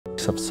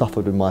I've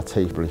suffered with my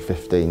teeth for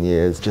 15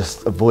 years,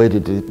 just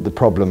avoided the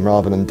problem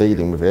rather than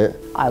dealing with it.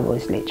 I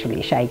was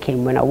literally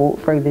shaking when I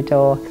walked through the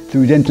door.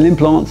 Through dental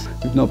implants,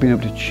 we've not been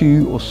able to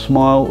chew or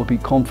smile or be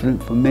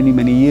confident for many,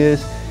 many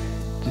years,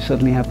 to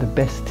suddenly have the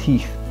best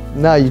teeth.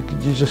 Now you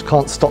just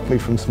can't stop me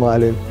from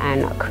smiling.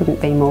 And I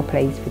couldn't be more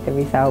pleased with the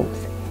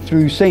results.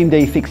 Through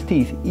same-day fixed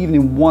teeth, even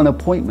in one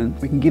appointment,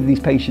 we can give these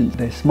patients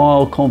their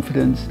smile,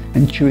 confidence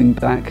and chewing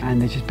back,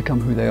 and they just become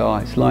who they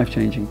are. It's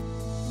life-changing.